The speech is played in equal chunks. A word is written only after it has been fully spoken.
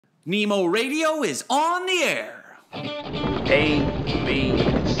Nemo Radio is on the air. A, B,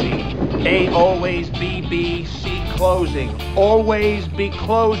 C. A, always, B, C, closing. Always be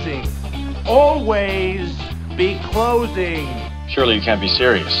closing. Always be closing. Surely you can't be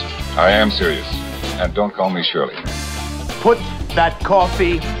serious. I am serious. And don't call me Shirley. Put that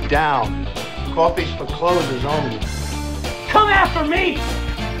coffee down. Coffee's for closers only. Come after me!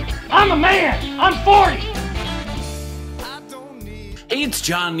 I'm a man! I'm 40! Hey, it's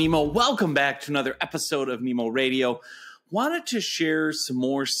John Nemo. Welcome back to another episode of Nemo Radio. Wanted to share some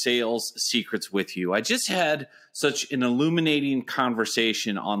more sales secrets with you. I just had such an illuminating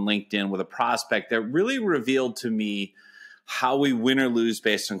conversation on LinkedIn with a prospect that really revealed to me how we win or lose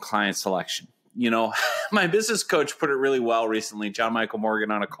based on client selection. You know, my business coach put it really well recently, John Michael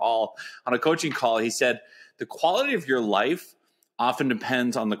Morgan, on a coaching call. He said, the quality of your life often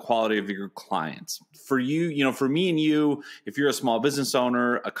depends on the quality of your clients. For you, for me and you, if you're a small business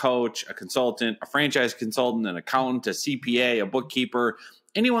owner, a coach, a consultant, a franchise consultant, an accountant, a CPA, a bookkeeper,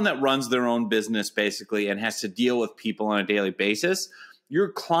 anyone that runs their own business basically and has to deal with people on a daily basis, your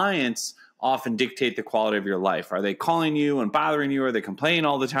clients often dictate the quality of your life. Are they calling you and bothering you? Are they complaining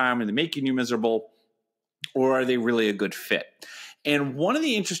all the time? Are they making you miserable? Or are they really a good fit? And one of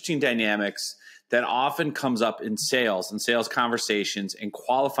the interesting dynamics that often comes up in sales and sales conversations and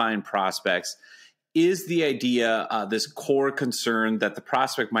qualifying prospects is the idea, this core concern that the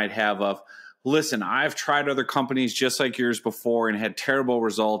prospect might have of, listen, I've tried other companies just like yours before and had terrible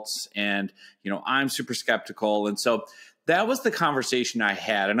results, and I'm super skeptical. And so that was the conversation I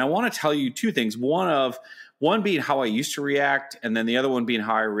had. And I want to tell you two things. One being how I used to react, and then the other one being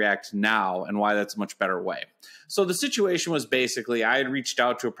how I react now and why that's a much better way. So the situation was basically I had reached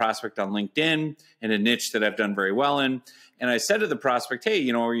out to a prospect on LinkedIn in a niche that I've done very well in. And I said to the prospect, hey,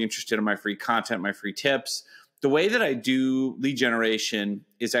 are you interested in my free content, my free tips? The way that I do lead generation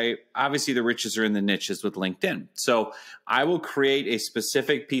is obviously the riches are in the niches with LinkedIn. So I will create a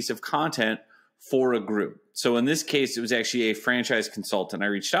specific piece of content for a group. So in this case, it was actually a franchise consultant I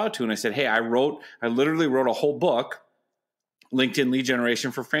reached out to, and I said, hey, I literally wrote a whole book, LinkedIn Lead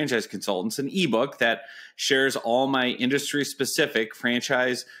Generation for Franchise Consultants, an ebook that shares all my industry-specific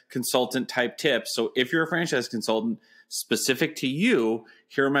franchise consultant type tips. So if you're a franchise consultant specific to you,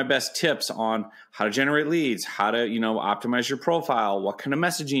 here are my best tips on how to generate leads, how to, optimize your profile, what kind of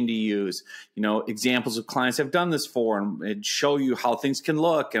messaging to use, examples of clients I've done this for, and show you how things can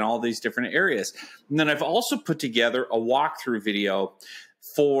look in all these different areas. And then I've also put together a walkthrough video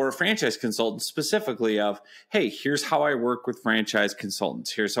for franchise consultants specifically of, hey, here's how I work with franchise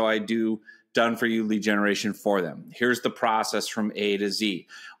consultants. Here's how I do done for you lead generation for them. Here's the process from A to Z.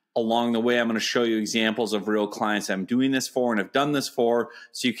 Along the way, I'm going to show you examples of real clients I'm doing this for and have done this for,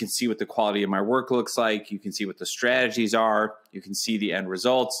 so you can see what the quality of my work looks like. You can see what the strategies are. You can see the end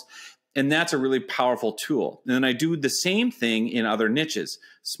results. And that's a really powerful tool. And then I do the same thing in other niches: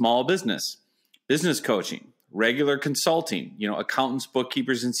 small business, business coaching, regular consulting, accountants,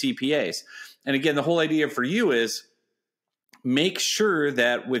 bookkeepers, and CPAs. And again, the whole idea for you is make sure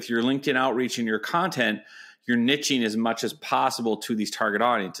that with your LinkedIn outreach and your content, you're niching as much as possible to these target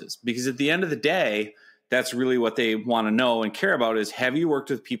audiences. Because at the end of the day, that's really what they want to know and care about is, have you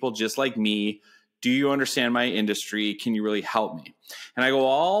worked with people just like me? Do you understand my industry? Can you really help me? And I go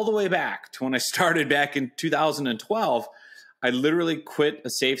all the way back to when I started back in 2012. I literally quit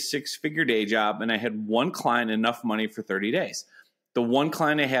a safe six-figure day job, and I had one client, enough money for 30 days. The one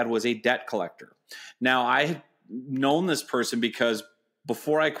client I had was a debt collector. Now, I had known this person because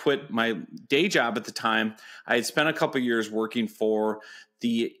before I quit my day job at the time, I had spent a couple of years working for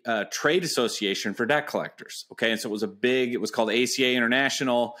the trade association for debt collectors. Okay. And so it was called ACA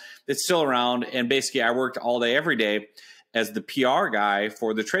International. It's still around. And basically I worked all day, every day as the PR guy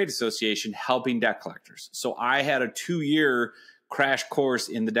for the trade association, helping debt collectors. So I had a 2-year crash course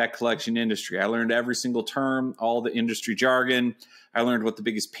in the debt collection industry. I learned every single term, all the industry jargon. I learned what the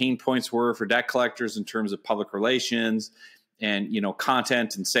biggest pain points were for debt collectors in terms of public relations and,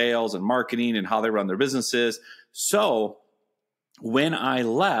 content and sales and marketing and how they run their businesses. So when I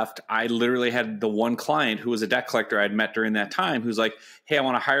left, I literally had the one client who was a debt collector I'd met during that time who's like, hey, I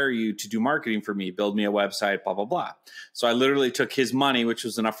want to hire you to do marketing for me, build me a website, blah, blah, blah. So I literally took his money, which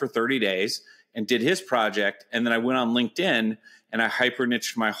was enough for 30 days, and did his project. And then I went on LinkedIn and I hyper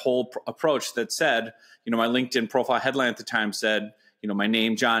niched my whole approach that said, my LinkedIn profile headline at the time said, my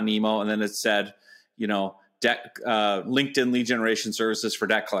name, John Nemo. And then it said, LinkedIn lead generation services for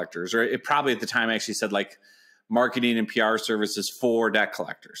debt collectors, or it probably at the time actually said like marketing and PR services for debt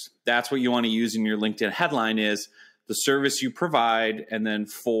collectors. That's what you want to use in your LinkedIn headline is the service you provide and then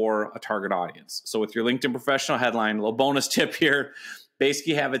for a target audience. So with your LinkedIn professional headline, a little bonus tip here,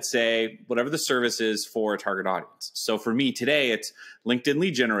 basically have it say whatever the service is for a target audience. So for me today, it's LinkedIn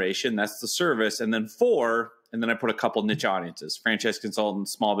lead generation. That's the service. And then I put a couple niche audiences, franchise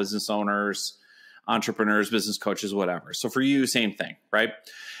consultants, small business owners, entrepreneurs, business coaches, whatever. So for you, same thing, right?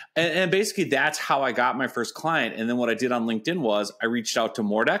 And basically that's how I got my first client. And then what I did on LinkedIn was I reached out to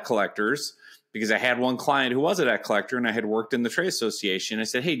more debt collectors because I had one client who was a debt collector and I had worked in the trade association. I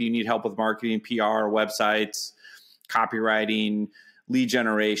said, hey, do you need help with marketing, PR, websites, copywriting, lead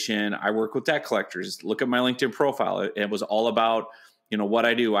generation? I work with debt collectors. Look at my LinkedIn profile. It was all about, what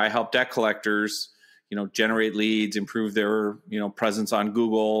I do. I help debt collectors, generate leads, improve their, presence on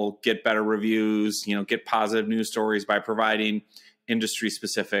Google, get better reviews, get positive news stories by providing industry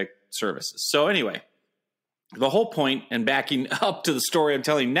specific services. So anyway, the whole point, and backing up to the story I'm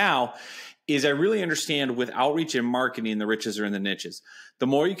telling now, is I really understand with outreach and marketing, the riches are in the niches. The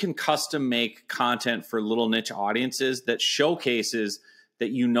more you can custom make content for little niche audiences that showcases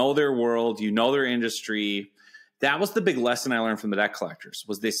that their world, their industry. That was the big lesson I learned from the debt collectors,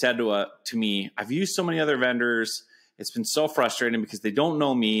 was they said to me, I've used so many other vendors. It's been so frustrating because they don't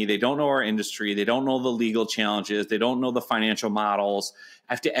know me. They don't know our industry. They don't know the legal challenges. They don't know the financial models.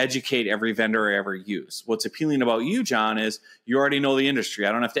 I have to educate every vendor I ever use. What's appealing about you, John, is you already know the industry.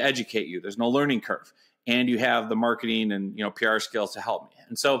 I don't have to educate you. There's no learning curve. And you have the marketing and PR skills to help me.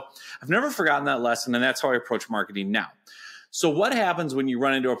 And so I've never forgotten that lesson, and that's how I approach marketing now. So what happens when you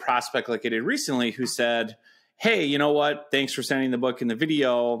run into a prospect like I did recently who said, hey, you know what? Thanks for sending the book and the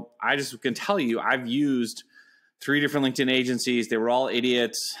video. I just can tell you I've used 3 different LinkedIn agencies. They were all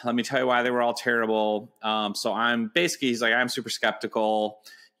idiots. Let me tell you why they were all terrible. So he's like, I'm super skeptical.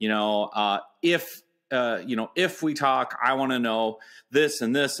 If we talk, I want to know this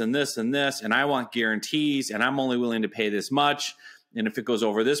and this and this and this, and I want guarantees, and I'm only willing to pay this much. And if it goes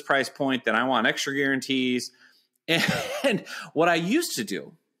over this price point, then I want extra guarantees. And what I used to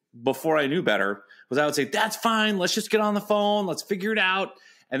do before I knew better was I would say, that's fine. Let's just get on the phone. Let's figure it out.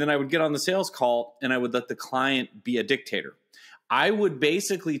 And then I would get on the sales call and I would let the client be a dictator. I would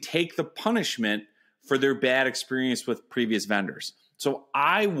basically take the punishment for their bad experience with previous vendors. So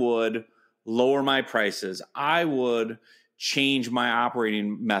I would lower my prices. I would change my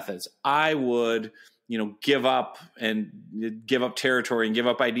operating methods. I would, give up territory and give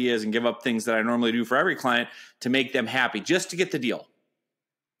up ideas and give up things that I normally do for every client to make them happy, just to get the deal.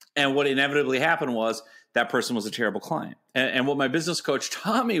 And what inevitably happened was that person was a terrible client. And what my business coach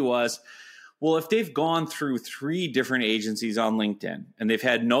taught me was, well, if they've gone through 3 different agencies on LinkedIn and they've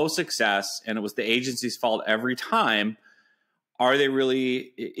had no success and it was the agency's fault every time,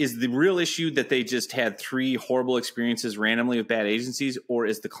 is the real issue that they just had 3 horrible experiences randomly with bad agencies, or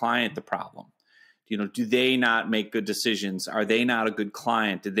is the client the problem? Do they not make good decisions? Are they not a good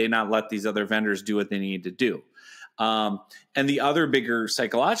client? Did they not let these other vendors do what they need to do? And the other bigger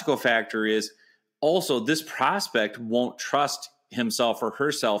psychological factor is also this prospect won't trust himself or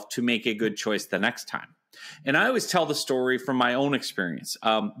herself to make a good choice the next time. And I always tell the story from my own experience.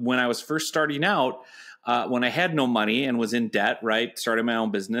 When I was first starting out, when I had no money and was in debt, right, starting my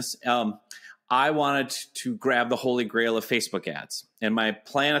own business, I wanted to grab the holy grail of Facebook ads. And my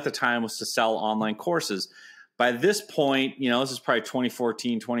plan at the time was to sell online courses. By this point, this is probably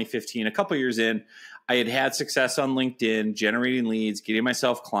 2014, 2015, a couple years in, I had success on LinkedIn, generating leads, getting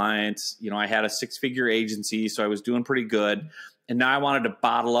myself clients. I had a 6-figure agency, so I was doing pretty good. And now I wanted to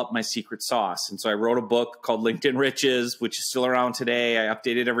bottle up my secret sauce. And so I wrote a book called LinkedIn Riches, which is still around today. I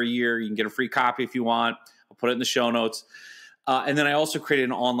update it every year. You can get a free copy if you want. I'll put it in the show notes. And then I also created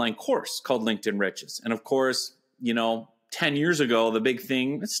an online course called LinkedIn Riches. And of course, 10 years ago, the big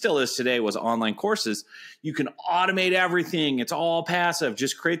thing, it still is today, was online courses. You can automate everything. It's all passive.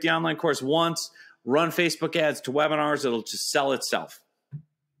 Just create the online course once, run Facebook ads to webinars. It'll just sell itself.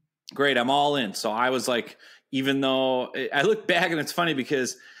 Great. I'm all in. So I was like, even though I look back and it's funny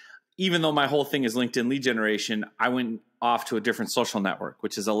because even though my whole thing is LinkedIn lead generation, I went off to a different social network,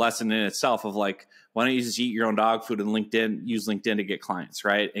 which is a lesson in itself of like, why don't you just eat your own dog food and use LinkedIn to get clients,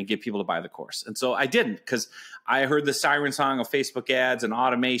 right? And get people to buy the course. And so I didn't, because I heard the siren song of Facebook ads and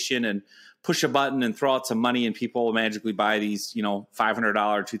automation and push a button and throw out some money and people will magically buy these, $500,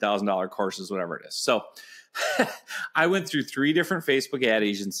 $2,000 courses, whatever it is. So I went through 3 different Facebook ad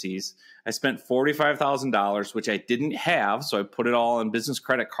agencies. I spent $45,000, which I didn't have. So I put it all on business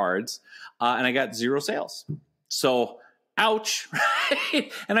credit cards and I got 0 sales. So ouch.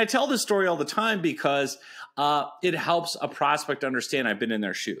 Right? And I tell this story all the time because it helps a prospect understand I've been in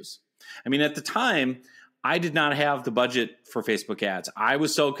their shoes. I mean, at the time, I did not have the budget for Facebook ads. I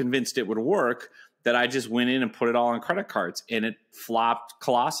was so convinced it would work that I just went in and put it all on credit cards, and it flopped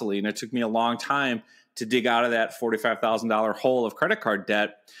colossally. And it took me a long time to dig out of that $45,000 hole of credit card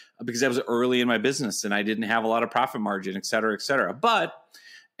debt because I was early in my business and I didn't have a lot of profit margin, et cetera, et cetera. But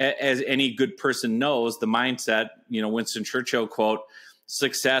as any good person knows, the mindset, Winston Churchill quote,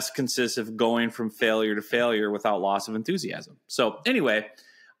 success consists of going from failure to failure without loss of enthusiasm. So anyway,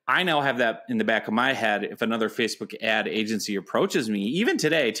 I now have that in the back of my head. If another Facebook ad agency approaches me, even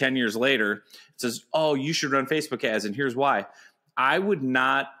today, 10 years later, it says, oh, you should run Facebook ads. And here's why. I would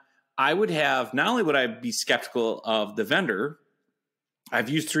not only would I be skeptical of the vendor, I've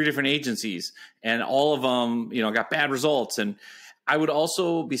used 3 different agencies and all of them, got bad results. And I would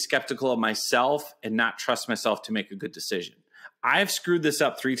also be skeptical of myself and not trust myself to make a good decision. I've screwed this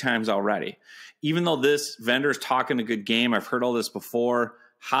up 3 times already. Even though this vendor's talking a good game, I've heard all this before.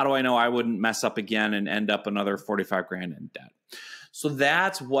 How do I know I wouldn't mess up again and end up another 45 grand in debt? So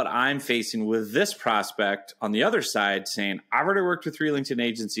that's what I'm facing with this prospect on the other side, saying, I've already worked with 3 LinkedIn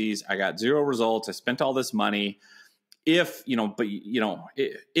agencies. I got 0 results. I spent all this money. If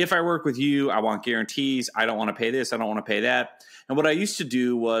I work with you, I want guarantees. I don't want to pay this. I don't want to pay that. And what I used to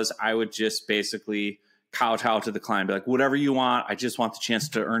do was I would just basically kowtow to the client, be like, whatever you want. I just want the chance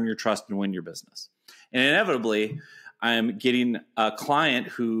to earn your trust and win your business. And inevitably, I'm getting a client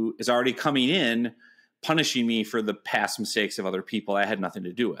who is already coming in, punishing me for the past mistakes of other people I had nothing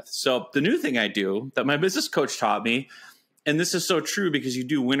to do with. So the new thing I do that my business coach taught me, and this is so true because you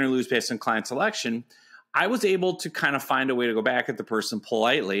do win or lose based on client selection, I was able to kind of find a way to go back at the person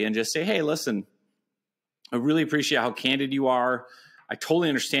politely and just say, hey, listen, I really appreciate how candid you are. I totally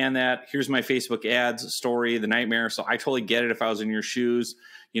understand that. Here's my Facebook ads story, the nightmare. So I totally get it. If I was in your shoes,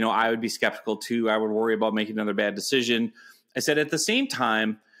 I would be skeptical too. I would worry about making another bad decision. I said, at the same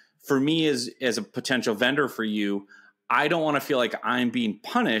time, for me as a potential vendor for you, I don't want to feel like I'm being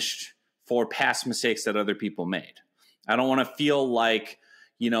punished for past mistakes that other people made. I don't want to feel like,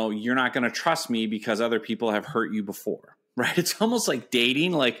 you're not going to trust me because other people have hurt you before, right? It's almost like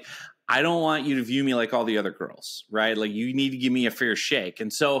dating. Like, I don't want you to view me like all the other girls, right? Like, you need to give me a fair shake.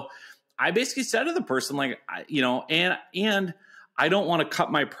 And so I basically said to the person, like, and I don't want to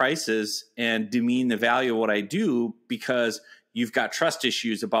cut my prices and demean the value of what I do because you've got trust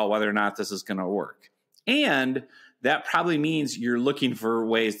issues about whether or not this is going to work. And that probably means you're looking for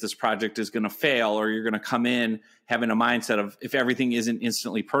ways this project is going to fail, or you're going to come in having a mindset of, if everything isn't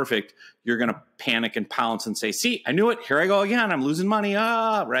instantly perfect, you're going to panic and pounce and say, see, I knew it. Here I go again. I'm losing money.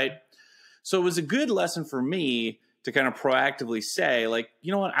 Right. So it was a good lesson for me to kind of proactively say, like,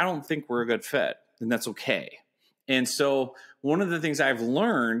 you know what? I don't think we're a good fit, and that's okay. And so one of the things I've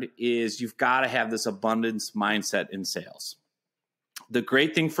learned is you've got to have this abundance mindset in sales. The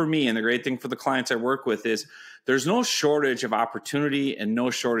great thing for me and the great thing for the clients I work with is there's no shortage of opportunity and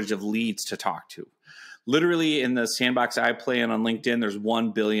no shortage of leads to talk to. Literally, in the sandbox I play in on LinkedIn, there's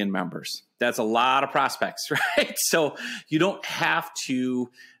 1 billion members. That's a lot of prospects, right? So you don't have to,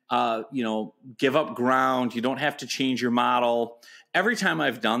 give up ground. You don't have to change your model. Every time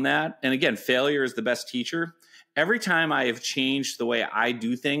I've done that, and again, failure is the best teacher. Every time I have changed the way I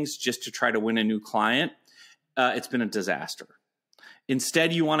do things just to try to win a new client, it's been a disaster.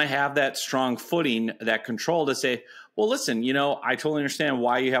 Instead, you want to have that strong footing, that control to say, well, listen, I totally understand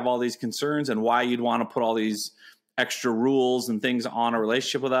why you have all these concerns and why you'd want to put all these extra rules and things on a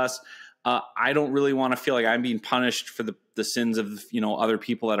relationship with us. I don't really want to feel like I'm being punished for the sins of, other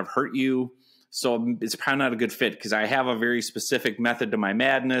people that have hurt you. So it's probably not a good fit because I have a very specific method to my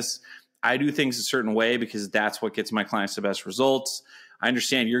madness. I do things a certain way because that's what gets my clients the best results. I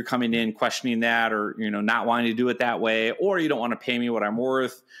understand you're coming in questioning that, or, not wanting to do it that way, or you don't want to pay me what I'm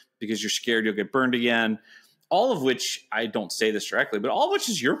worth because you're scared you'll get burned again. All of which, I don't say this directly, but all of which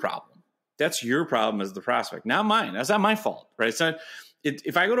is your problem. That's your problem as the prospect, not mine. That's not my fault, right? So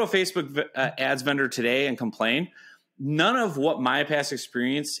if I go to a Facebook ads vendor today and complain, none of what my past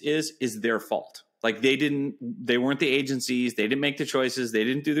experience is their fault. Like they weren't the agencies. They didn't make the choices. They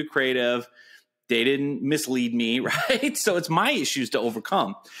didn't do the creative. They didn't mislead me, right? So it's my issues to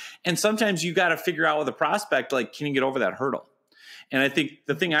overcome. And sometimes you got to figure out with a prospect, like, can you get over that hurdle? And I think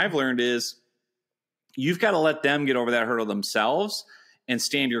the thing I've learned is you've got to let them get over that hurdle themselves and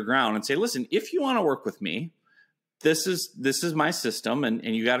stand your ground and say, listen, if you want to work with me, this is my system, and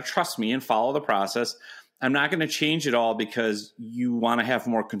you got to trust me and follow the process. I'm not going to change it all because you want to have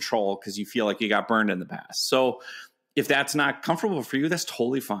more control because you feel like you got burned in the past. So if that's not comfortable for you, that's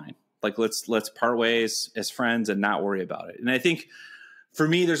totally fine. Like, let's part ways as friends and not worry about it. And I think for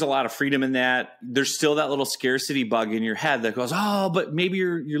me, there's a lot of freedom in that. There's still that little scarcity bug in your head that goes, oh, but maybe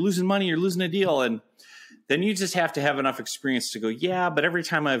you're losing money, you're losing a deal. And then you just have to have enough experience to go, yeah, but every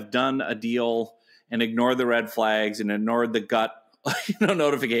time I've done a deal and ignored the red flags and ignored the gut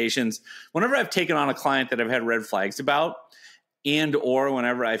notifications. Whenever I've taken on a client that I've had red flags about, and or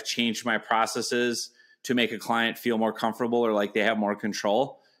whenever I've changed my processes to make a client feel more comfortable or like they have more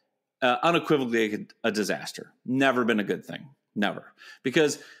control, unequivocally a disaster. Never been a good thing. Never.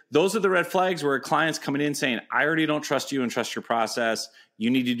 Because those are the red flags where a client's coming in saying, I already don't trust you and trust your process. You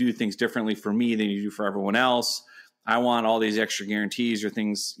need to do things differently for me than you do for everyone else. I want all these extra guarantees or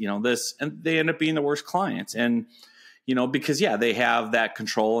things, this, and they end up being the worst clients. And, because they have that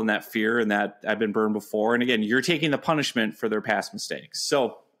control and that fear and that I've been burned before. And again, you're taking the punishment for their past mistakes.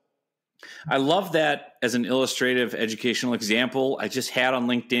 So I love that as an illustrative educational example. I just had on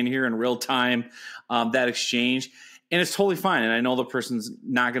LinkedIn here in real time, that exchange. And it's totally fine. And I know the person's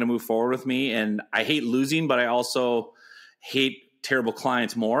not going to move forward with me. And I hate losing, but I also hate terrible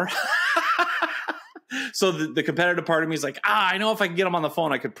clients more. So the competitive part of me is like, I know if I could get them on the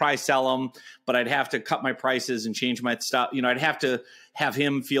phone, I could probably sell them, but I'd have to cut my prices and change my stuff. I'd have to have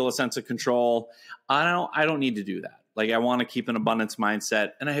him feel a sense of control. I don't need to do that. Like, I want to keep an abundance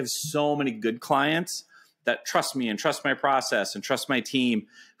mindset. And I have so many good clients that trust me and trust my process and trust my team,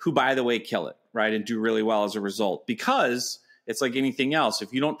 who, by the way, kill it, right? And do really well as a result, because it's like anything else.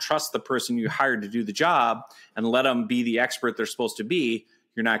 If you don't trust the person you hired to do the job and let them be the expert they're supposed to be,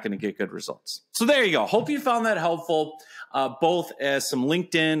 you're not going to get good results. So there you go. Hope you found that helpful, both as some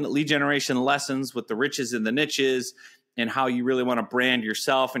LinkedIn lead generation lessons with the riches and the niches and how you really want to brand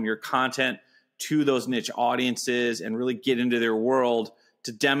yourself and your content to those niche audiences and really get into their world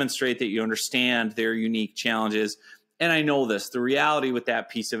to demonstrate that you understand their unique challenges. And I know this, the reality with that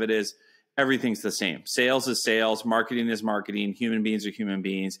piece of it is everything's the same. Sales is sales, marketing is marketing, human beings are human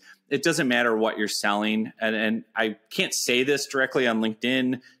beings. It doesn't matter what you're selling. And I can't say this directly on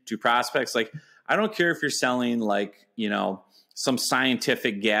LinkedIn to prospects. Like, I don't care if you're selling some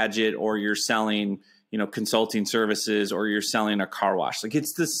scientific gadget, or you're selling, consulting services, or you're selling a car wash. Like,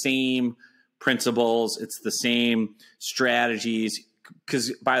 it's the same principles. It's the same strategies.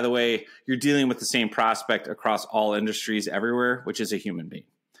 Because, by the way, you're dealing with the same prospect across all industries everywhere, which is a human being.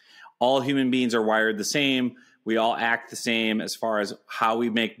 All human beings are wired the same. We all act the same as far as how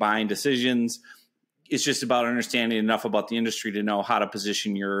we make buying decisions. It's just about understanding enough about the industry to know how to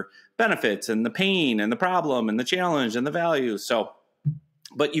position your benefits and the pain and the problem and the challenge and the value.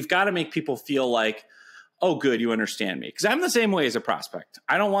 But you've got to make people feel like, oh, good, you understand me. Because I'm the same way as a prospect.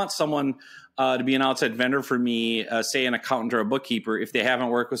 I don't want someone to be an outside vendor for me, say an accountant or a bookkeeper, if they haven't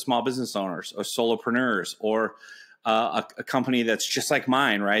worked with small business owners or solopreneurs or a company that's just like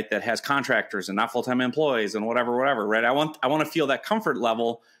mine, right? That has contractors and not full-time employees and whatever, right? I want to feel that comfort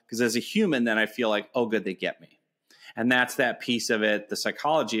level, because as a human, then I feel like, oh, good, they get me. And that's that piece of it, the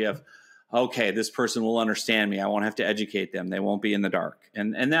psychology of, okay, this person will understand me. I won't have to educate them. They won't be in the dark.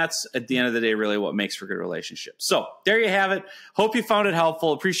 And that's, at the end of the day, really what makes for good relationships. So there you have it. Hope you found it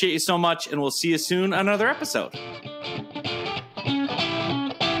helpful. Appreciate you so much. And we'll see you soon on another episode.